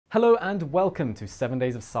Hello and welcome to 7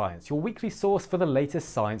 Days of Science, your weekly source for the latest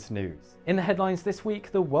science news. In the headlines this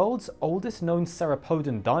week, the world's oldest known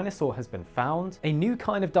Cerapodan dinosaur has been found, a new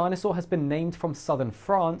kind of dinosaur has been named from southern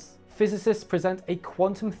France, physicists present a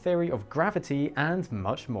quantum theory of gravity, and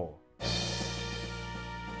much more.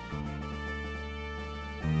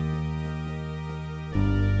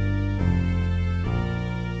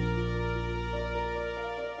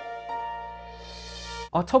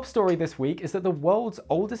 Our top story this week is that the world's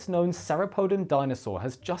oldest known Cerapodan dinosaur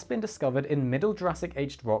has just been discovered in Middle Jurassic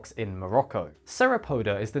aged rocks in Morocco.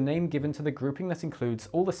 Cerapoda is the name given to the grouping that includes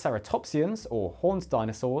all the ceratopsians, or horned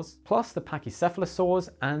dinosaurs, plus the pachycephalosaurs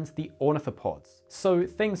and the ornithopods, so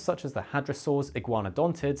things such as the hadrosaurs,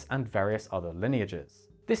 iguanodontids, and various other lineages.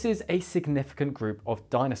 This is a significant group of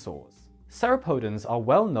dinosaurs. Ceratopodans are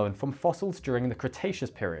well known from fossils during the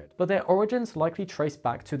Cretaceous period, but their origins likely trace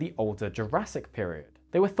back to the older Jurassic period.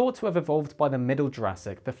 They were thought to have evolved by the Middle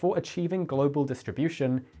Jurassic before achieving global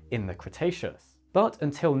distribution in the Cretaceous. But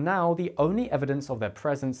until now, the only evidence of their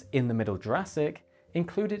presence in the Middle Jurassic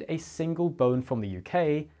included a single bone from the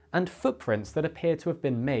UK and footprints that appear to have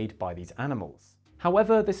been made by these animals.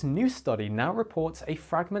 However, this new study now reports a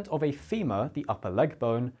fragment of a femur, the upper leg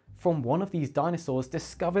bone, from one of these dinosaurs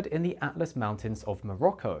discovered in the Atlas Mountains of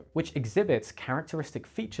Morocco, which exhibits characteristic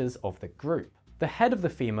features of the group. The head of the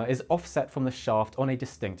femur is offset from the shaft on a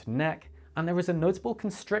distinct neck, and there is a notable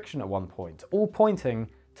constriction at one point, all pointing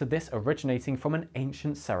to this originating from an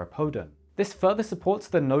ancient Cerapodan. This further supports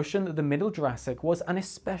the notion that the Middle Jurassic was an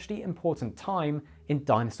especially important time in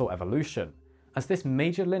dinosaur evolution, as this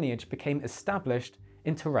major lineage became established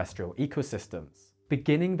in terrestrial ecosystems,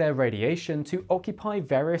 beginning their radiation to occupy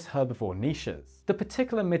various herbivore niches. The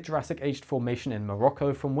particular mid-Jurassic aged formation in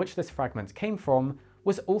Morocco from which this fragment came from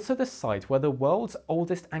was also the site where the world's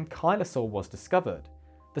oldest ankylosaur was discovered,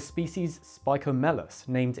 the species Spicomelus,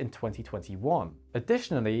 named in 2021.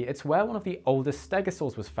 Additionally, it's where one of the oldest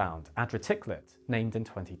stegosaurs was found, Adreticlet, named in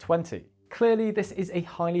 2020. Clearly, this is a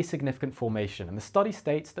highly significant formation, and the study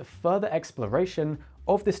states that further exploration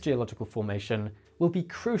of this geological formation will be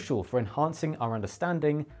crucial for enhancing our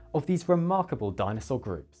understanding of these remarkable dinosaur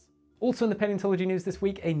groups. Also in the paleontology news this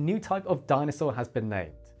week, a new type of dinosaur has been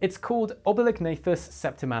named. It's called Obelignathus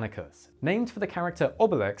septimanicus, named for the character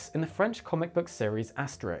Obelix in the French comic book series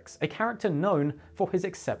Asterix, a character known for his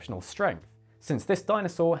exceptional strength, since this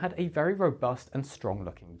dinosaur had a very robust and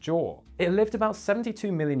strong-looking jaw. It lived about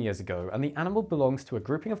 72 million years ago, and the animal belongs to a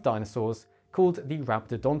grouping of dinosaurs called the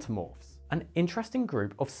rhabdodontomorphs, an interesting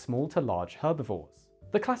group of small to large herbivores.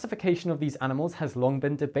 The classification of these animals has long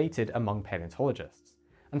been debated among paleontologists,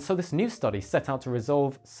 and so this new study set out to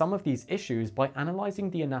resolve some of these issues by analysing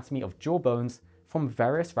the anatomy of jaw bones from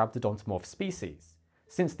various rhabdodontomorph species,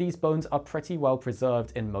 since these bones are pretty well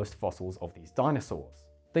preserved in most fossils of these dinosaurs.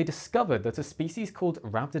 They discovered that a species called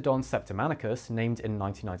Rhabdodon septimanicus, named in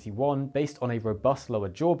 1991 based on a robust lower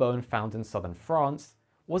jawbone found in southern France,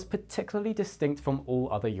 was particularly distinct from all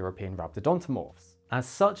other European rhabdodontomorphs. As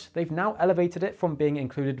such, they've now elevated it from being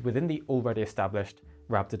included within the already established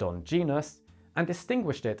Rhabdodon genus and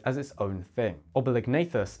distinguished it as its own thing,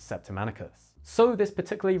 Obelignathus septimanicus. So this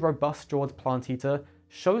particularly robust-jawed plant eater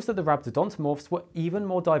shows that the rhabdodontomorphs were even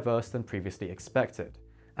more diverse than previously expected.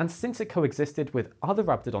 And since it coexisted with other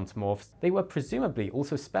rhabdodontomorphs, they were presumably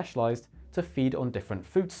also specialized to feed on different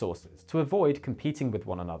food sources to avoid competing with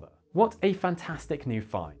one another. What a fantastic new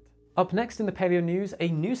find. Up next in the paleo news, a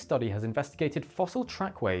new study has investigated fossil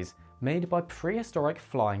trackways made by prehistoric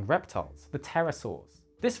flying reptiles, the pterosaurs.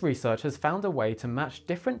 This research has found a way to match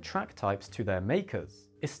different track types to their makers,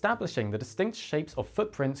 establishing the distinct shapes of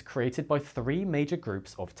footprints created by three major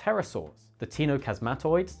groups of pterosaurs: the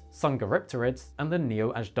Ctenochasmatoids, Sungaripterids, and the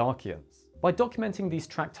Neo-Ajdarchians. By documenting these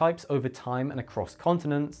track types over time and across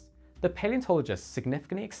continents, the paleontologists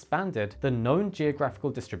significantly expanded the known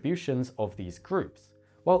geographical distributions of these groups,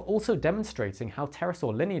 while also demonstrating how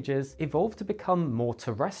pterosaur lineages evolved to become more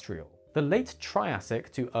terrestrial. The late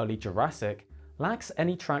Triassic to early Jurassic lacks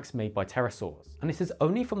any tracks made by pterosaurs, and it is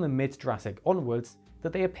only from the mid-Jurassic onwards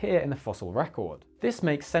that they appear in the fossil record. This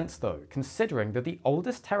makes sense though, considering that the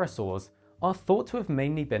oldest pterosaurs are thought to have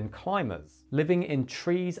mainly been climbers, living in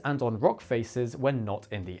trees and on rock faces when not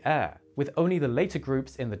in the air, with only the later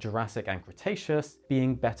groups in the Jurassic and Cretaceous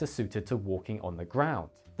being better suited to walking on the ground.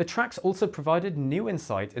 The tracks also provided new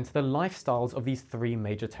insight into the lifestyles of these three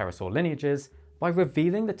major pterosaur lineages by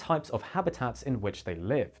revealing the types of habitats in which they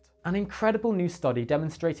lived. An incredible new study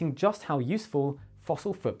demonstrating just how useful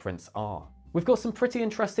fossil footprints are. We've got some pretty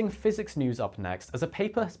interesting physics news up next, as a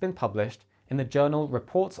paper has been published in the journal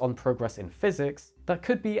Reports on Progress in Physics that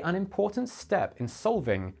could be an important step in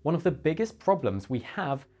solving one of the biggest problems we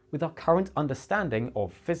have with our current understanding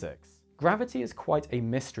of physics. Gravity is quite a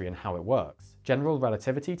mystery in how it works. General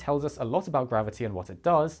relativity tells us a lot about gravity and what it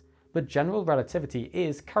does, but general relativity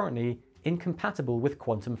is currently incompatible with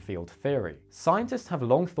quantum field theory. Scientists have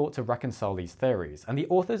long thought to reconcile these theories, and the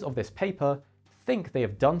authors of this paper think they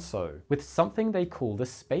have done so with something they call the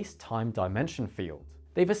space-time dimension field.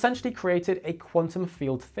 They've essentially created a quantum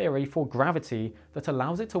field theory for gravity that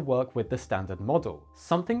allows it to work with the standard model,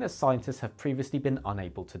 something that scientists have previously been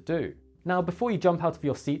unable to do. Now, before you jump out of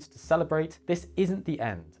your seats to celebrate, this isn't the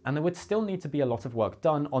end, and there would still need to be a lot of work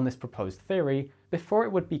done on this proposed theory before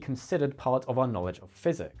it would be considered part of our knowledge of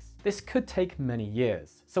physics. This could take many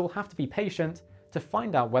years, so we'll have to be patient to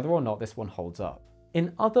find out whether or not this one holds up.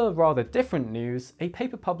 In other rather different news, a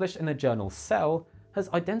paper published in the journal Cell has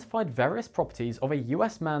identified various properties of a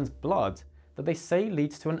US man's blood that they say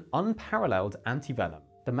leads to an unparalleled antivenom.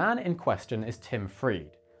 The man in question is Tim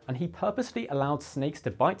Fried, and he purposely allowed snakes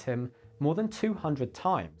to bite him more than 200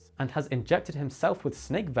 times, and has injected himself with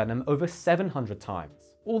snake venom over 700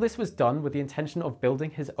 times. All this was done with the intention of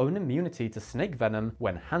building his own immunity to snake venom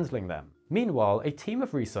when handling them. Meanwhile, a team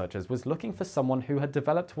of researchers was looking for someone who had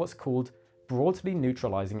developed what's called broadly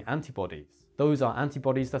neutralizing antibodies. Those are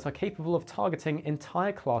antibodies that are capable of targeting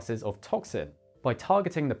entire classes of toxin, by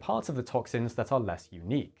targeting the parts of the toxins that are less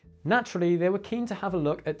unique. Naturally, they were keen to have a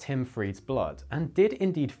look at Tim Fried's blood, and did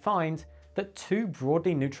indeed find that 2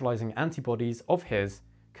 broadly neutralizing antibodies of his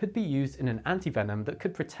could be used in an antivenom that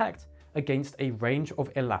could protect against a range of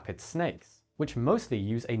elapid snakes, which mostly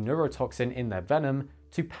use a neurotoxin in their venom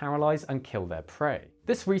to paralyze and kill their prey.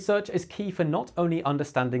 This research is key for not only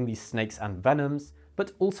understanding these snakes and venoms,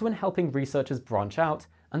 but also in helping researchers branch out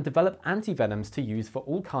and develop antivenoms to use for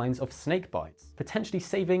all kinds of snake bites, potentially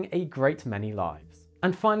saving a great many lives.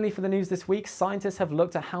 And finally, for the news this week, scientists have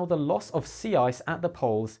looked at how the loss of sea ice at the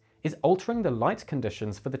poles is altering the light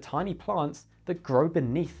conditions for the tiny plants that grow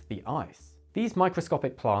beneath the ice. These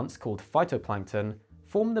microscopic plants, called phytoplankton,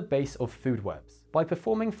 form the base of food webs. By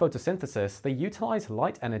performing photosynthesis, they utilize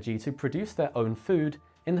light energy to produce their own food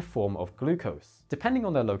in the form of glucose. Depending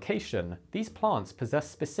on their location, these plants possess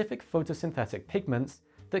specific photosynthetic pigments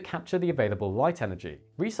that capture the available light energy.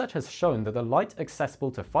 Research has shown that the light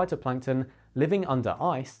accessible to phytoplankton living under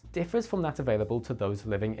ice differs from that available to those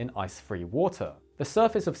living in ice-free water. The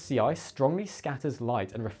surface of sea ice strongly scatters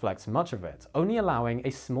light and reflects much of it, only allowing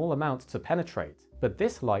a small amount to penetrate, but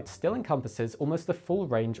this light still encompasses almost the full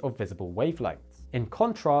range of visible wavelengths. In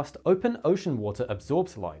contrast, open ocean water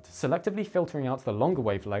absorbs light, selectively filtering out the longer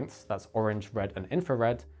wavelengths, that's orange, red, and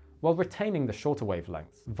infrared, while retaining the shorter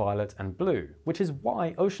wavelengths, violet and blue, which is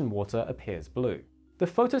why ocean water appears blue. The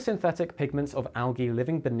photosynthetic pigments of algae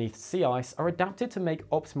living beneath sea ice are adapted to make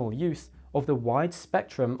optimal use of the wide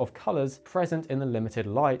spectrum of colors present in the limited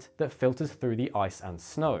light that filters through the ice and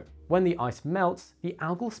snow. When the ice melts, the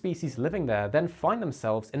algal species living there then find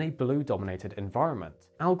themselves in a blue-dominated environment.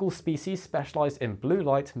 Algal species specialized in blue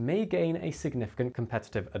light may gain a significant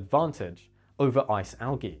competitive advantage over ice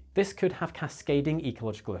algae. This could have cascading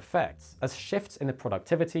ecological effects, as shifts in the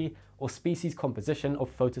productivity or species composition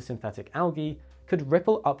of photosynthetic algae could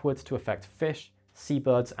ripple upwards to affect fish,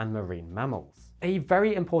 seabirds, and marine mammals. A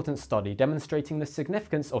very important study demonstrating the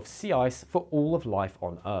significance of sea ice for all of life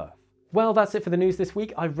on Earth. Well, that's it for the news this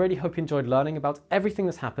week. I really hope you enjoyed learning about everything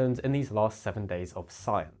that's happened in these last 7 days of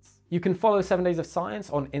science. You can follow 7 Days of Science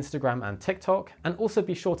on Instagram and TikTok, and also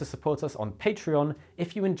be sure to support us on Patreon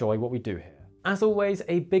if you enjoy what we do here. As always,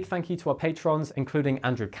 a big thank you to our patrons, including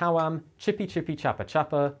Andrew Cowam, Chippy Chippy Chappa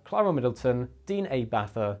Chappa, Clara Middleton, Dean A.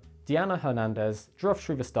 Bather, Diana Hernandez, Dhruv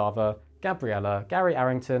Shrivastava, Gabriella, Gary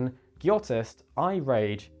Arrington, Giotist, I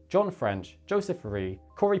Rage, John French, Joseph Marie,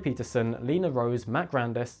 Corey Peterson, Lena Rose, Matt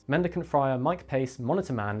Grandis, Mendicant Fryer, Mike Pace,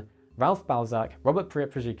 Monitor Man, Ralph Balzac, Robert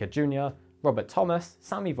Prajika Jr., Robert Thomas,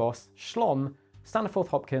 Sammy Voss, Shlom, Staniforth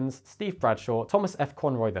Hopkins, Steve Bradshaw, Thomas F.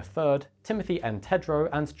 Conroy III, Timothy N. Tedrow,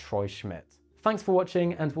 and Troy Schmidt. Thanks for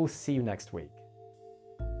watching, and we'll see you next week.